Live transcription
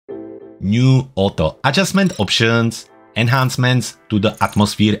new auto adjustment options, enhancements to the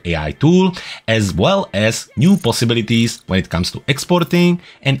Atmosphere AI tool, as well as new possibilities when it comes to exporting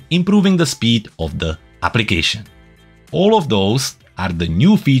and improving the speed of the application. All of those are the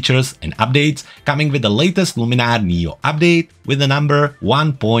new features and updates coming with the latest Luminar NEO update with the number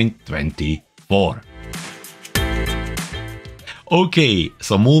 1.24. Okay,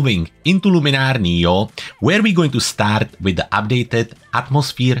 so moving into Luminar NEO, where we're going to start with the updated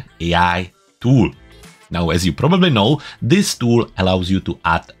Atmosphere AI tool. Now, as you probably know, this tool allows you to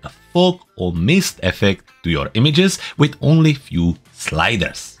add a fog or mist effect to your images with only few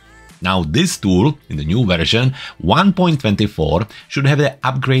sliders. Now, this tool in the new version 1.24 should have the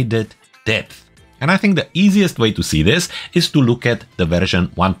upgraded depth. And I think the easiest way to see this is to look at the version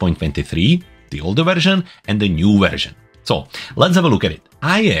 1.23, the older version, and the new version. So let's have a look at it.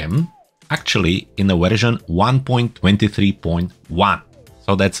 I am actually in the version 1.23.1.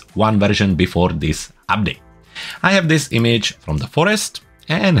 So that's one version before this update. I have this image from the forest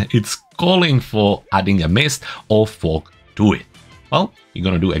and it's calling for adding a mist or fog to it. Well, we're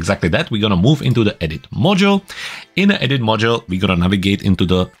going to do exactly that. We're going to move into the edit module. In the edit module, we're going to navigate into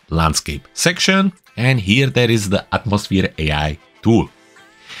the landscape section. And here there is the Atmosphere AI tool.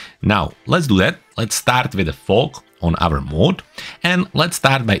 Now, let's do that. Let's start with the fog on our mode. And let's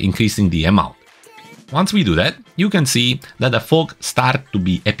start by increasing the amount. Once we do that, you can see that the fog starts to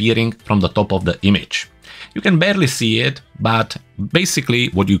be appearing from the top of the image. You can barely see it, but basically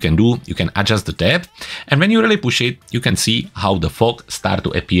what you can do, you can adjust the depth, and when you really push it, you can see how the fog starts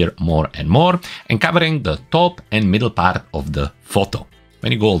to appear more and more and covering the top and middle part of the photo.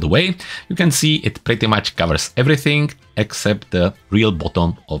 When you go all the way, you can see it pretty much covers everything except the real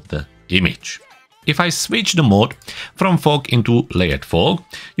bottom of the image. If I switch the mode from fog into layered fog,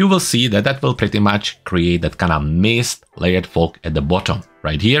 you will see that that will pretty much create that kind of mist layered fog at the bottom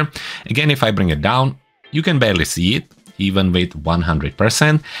right here. Again, if I bring it down, you can barely see it, even with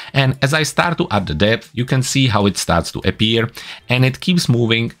 100%. And as I start to add the depth, you can see how it starts to appear and it keeps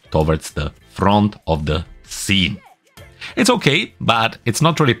moving towards the front of the scene. It's okay, but it's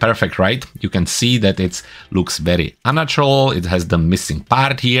not really perfect, right? You can see that it looks very unnatural. It has the missing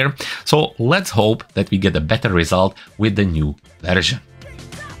part here. So let's hope that we get a better result with the new version.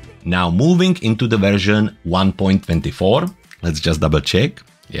 Now moving into the version 1.24, let's just double check.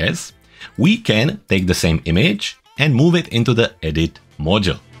 Yes, we can take the same image and move it into the edit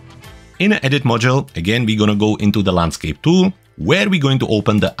module. In the edit module, again, we're going to go into the landscape tool where we're going to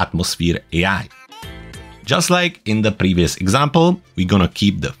open the Atmosphere AI. Just like in the previous example, we're gonna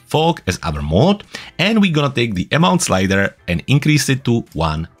keep the fog as our mode and we're gonna take the amount slider and increase it to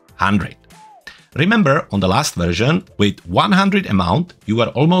 100. Remember, on the last version, with 100 amount, you were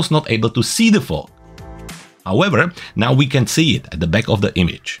almost not able to see the fog. However, now we can see it at the back of the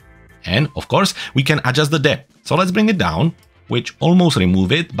image. And of course, we can adjust the depth. So let's bring it down, which almost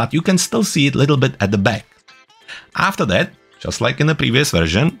remove it, but you can still see it a little bit at the back. After that, just like in the previous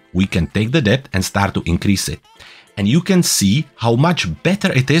version, we can take the depth and start to increase it. And you can see how much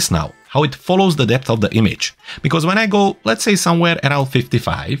better it is now, how it follows the depth of the image. Because when I go, let's say somewhere around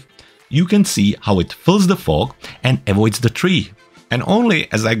 55, you can see how it fills the fog and avoids the tree. And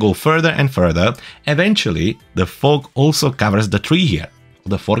only as I go further and further, eventually the fog also covers the tree here,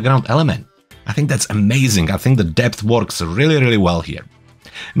 the foreground element. I think that's amazing. I think the depth works really, really well here.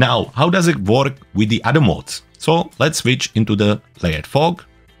 Now, how does it work with the other modes? So let's switch into the layered fog,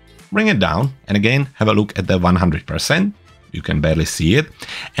 bring it down, and again, have a look at the 100%. You can barely see it.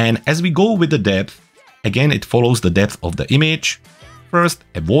 And as we go with the depth, again, it follows the depth of the image. First,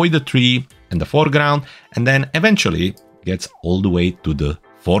 avoid the tree and the foreground, and then eventually gets all the way to the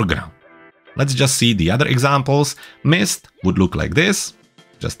foreground. Let's just see the other examples. Mist would look like this.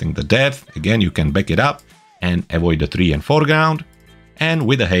 Adjusting the depth, again, you can back it up and avoid the tree and foreground. And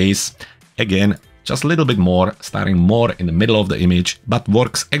with the haze, again, just a little bit more, starting more in the middle of the image, but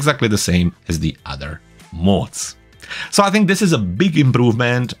works exactly the same as the other modes. So I think this is a big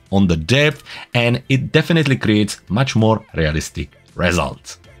improvement on the depth and it definitely creates much more realistic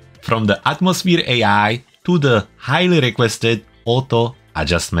results. From the Atmosphere AI to the highly requested auto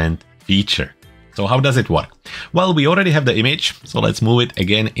adjustment feature. So how does it work? Well, we already have the image, so let's move it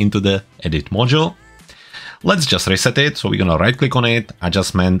again into the edit module. Let's just reset it. So we're gonna right click on it,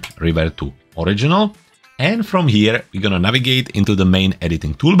 adjustment, revert to original. And from here, we're gonna navigate into the main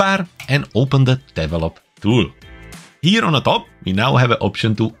editing toolbar and open the develop tool. Here on the top, we now have an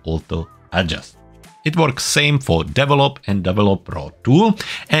option to auto adjust. It works same for develop and develop raw tool.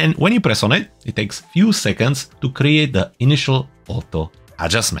 And when you press on it, it takes few seconds to create the initial auto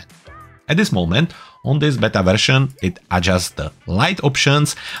adjustment. At this moment, on this beta version, it adjusts the light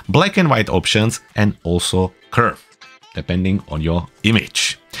options, black and white options, and also curve, depending on your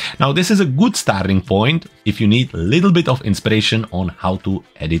image. Now, this is a good starting point if you need a little bit of inspiration on how to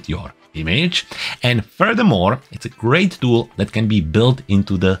edit your image. And furthermore, it's a great tool that can be built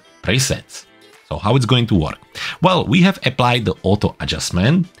into the presets. So how it's going to work? Well, we have applied the auto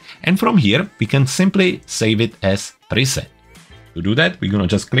adjustment, and from here we can simply save it as preset. To do that, we're going to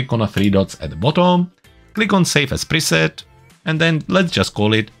just click on the three dots at the bottom, click on save as preset, and then let's just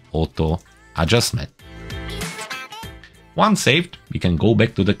call it auto adjustment. Once saved, we can go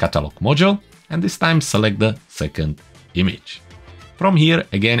back to the catalog module and this time select the second image. From here,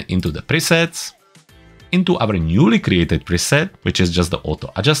 again into the presets, into our newly created preset, which is just the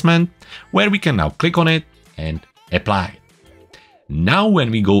auto adjustment, where we can now click on it and apply it. Now,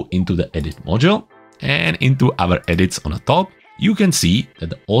 when we go into the edit module and into our edits on the top, you can see that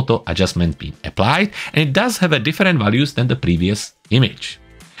the auto adjustment being applied, and it does have a different values than the previous image.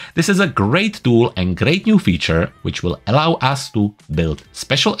 This is a great tool and great new feature which will allow us to build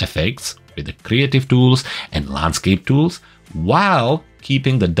special effects with the creative tools and landscape tools while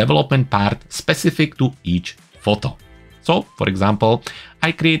keeping the development part specific to each photo. So, for example,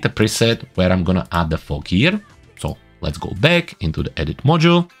 I create a preset where I'm gonna add the fog here. So let's go back into the edit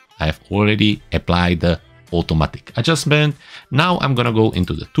module. I have already applied the automatic adjustment. Now I'm gonna go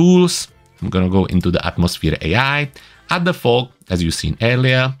into the tools. I'm gonna go into the atmosphere AI, add the fog as you've seen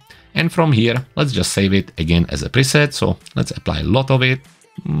earlier. And from here, let's just save it again as a preset. So let's apply a lot of it,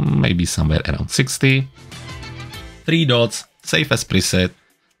 maybe somewhere around 60. Three dots, save as preset.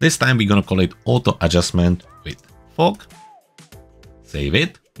 This time we're gonna call it auto adjustment with fog. Save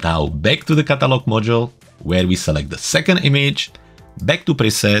it. Now back to the catalog module where we select the second image, back to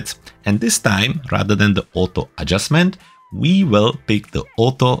presets, and this time rather than the auto adjustment, we will pick the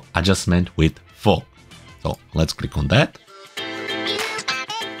auto adjustment with fog. So let's click on that.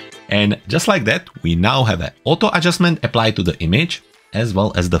 And just like that, we now have an auto adjustment applied to the image as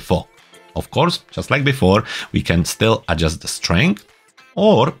well as the fog. Of course, just like before, we can still adjust the strength,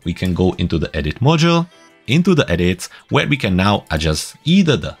 or we can go into the edit module, into the edits, where we can now adjust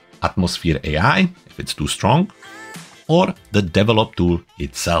either the atmosphere AI, if it's too strong, or the develop tool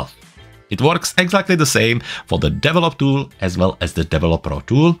itself. It works exactly the same for the develop tool as well as the develop pro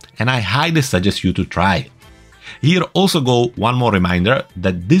tool, and I highly suggest you to try it. Here also go one more reminder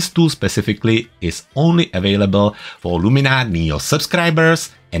that this tool specifically is only available for Luminar NEO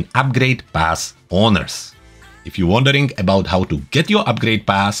subscribers and upgrade pass owners. If you're wondering about how to get your upgrade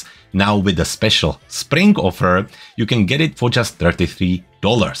pass, now with the special spring offer, you can get it for just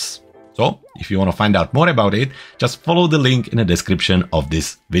 $33. So if you want to find out more about it, just follow the link in the description of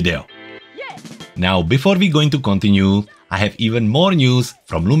this video. Now, before we going to continue, I have even more news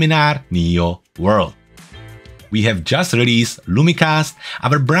from Luminar NEO world. We have just released LumiCast,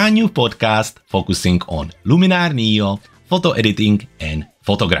 our brand new podcast focusing on Luminar NEO, photo editing and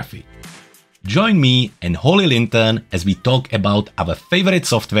photography. Join me and Holly Linton as we talk about our favorite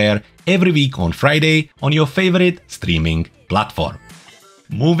software every week on Friday on your favorite streaming platform.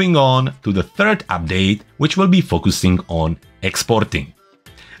 Moving on to the third update, which will be focusing on exporting.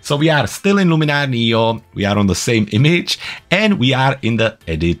 So we are still in Luminar NEO, we are on the same image, and we are in the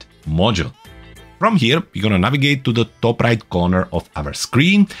edit module. From here, we're gonna navigate to the top right corner of our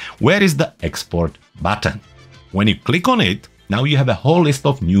screen, where is the export button. When you click on it, now you have a whole list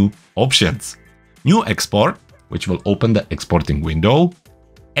of new options. New export, which will open the exporting window.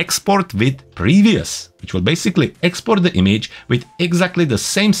 Export with previous, which will basically export the image with exactly the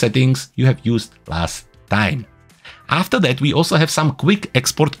same settings you have used last time. After that, we also have some quick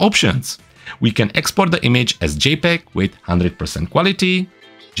export options. We can export the image as JPEG with 100% quality,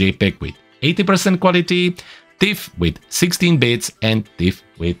 JPEG with 80% quality, TIFF with 16 bits and TIFF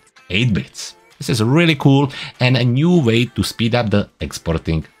with 8 bits. This is really cool and a new way to speed up the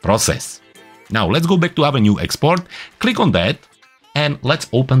exporting process. Now let's go back to our new export, click on that, and let's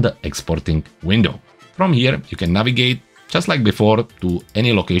open the exporting window. From here, you can navigate just like before to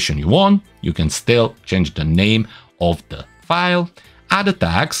any location you want. You can still change the name of the file, add the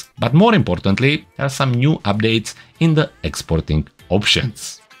tags, but more importantly, there are some new updates in the exporting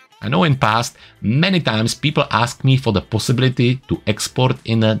options. I know in past, many times people ask me for the possibility to export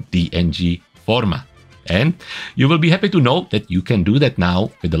in a DNG format. And you will be happy to know that you can do that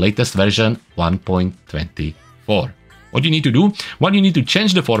now with the latest version 1.24. What you need to do? Well, you need to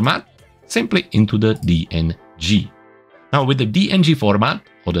change the format simply into the DNG. Now with the DNG format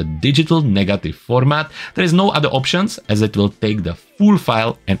or the digital negative format, there is no other options as it will take the full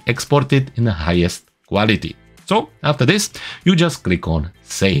file and export it in the highest quality. So after this, you just click on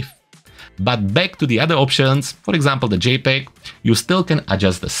save. But back to the other options, for example, the JPEG, you still can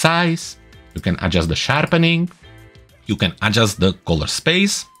adjust the size, you can adjust the sharpening, you can adjust the color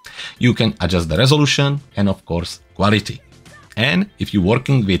space, you can adjust the resolution, and of course, quality. And if you're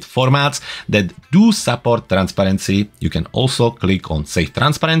working with formats that do support transparency, you can also click on Save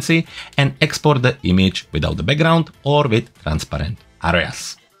Transparency and export the image without the background or with transparent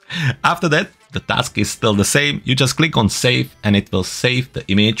areas. After that, the task is still the same. You just click on Save and it will save the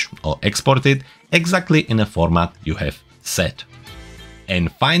image or export it exactly in a format you have set. And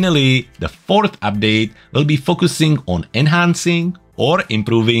finally, the fourth update will be focusing on enhancing or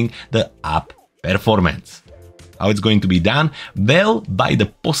improving the app performance. How it's going to be done? Well, by the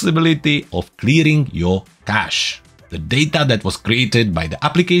possibility of clearing your cache, the data that was created by the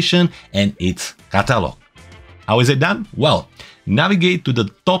application and its catalog. How is it done? Well, navigate to the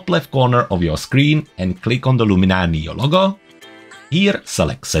top left corner of your screen and click on the Luminar NEO logo. Here,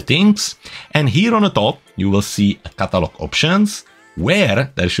 select Settings, and here on the top, you will see a catalog options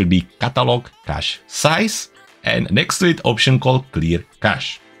where there should be catalog cache size, and next to it option called Clear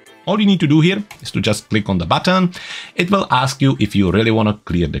Cache. All you need to do here is to just click on the button. It will ask you if you really want to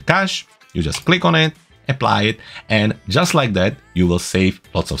clear the cache. You just click on it, apply it, and just like that, you will save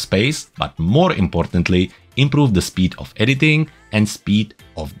lots of space, but more importantly, improve the speed of editing and speed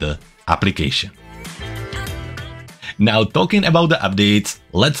of the application. Now, talking about the updates,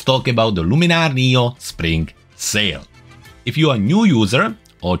 let's talk about the Luminar NEO Spring Sale. If you are a new user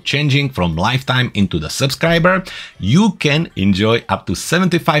or changing from lifetime into the subscriber, you can enjoy up to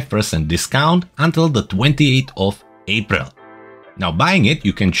 75% discount until the 28th of April. Now, buying it,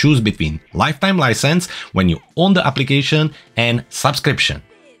 you can choose between lifetime license when you own the application and subscription.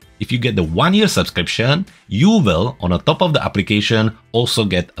 If you get the 1-year subscription, you will, on the top of the application, also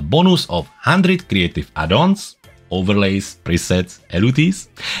get a bonus of 100 creative add-ons, overlays, presets, LUTs,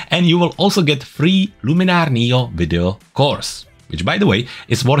 and you will also get free Luminar NEO video course, which, by the way,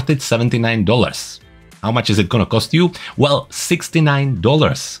 is worth it $79. How much is it gonna cost you? Well,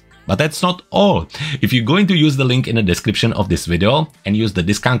 $69. But that's not all. If you're going to use the link in the description of this video and use the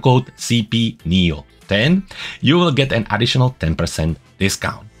discount code CPNEO10, you will get an additional 10%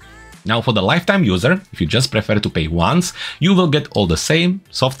 discount. Now, for the lifetime user, if you just prefer to pay once, you will get all the same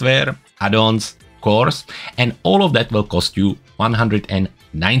software, add-ons, course, and all of that will cost you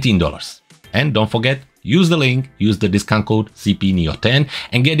 $119. And don't forget, use the link, use the discount code CPNEO10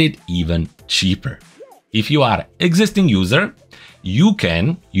 and get it even cheaper. If you are existing user, you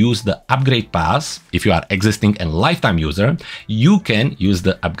can use the upgrade pass. If you are existing and lifetime user, you can use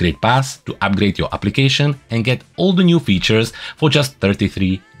the upgrade pass to upgrade your application and get all the new features for just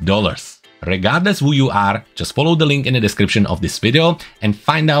 $33. Regardless who you are, just follow the link in the description of this video and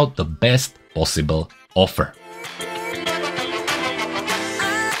find out the best possible offer.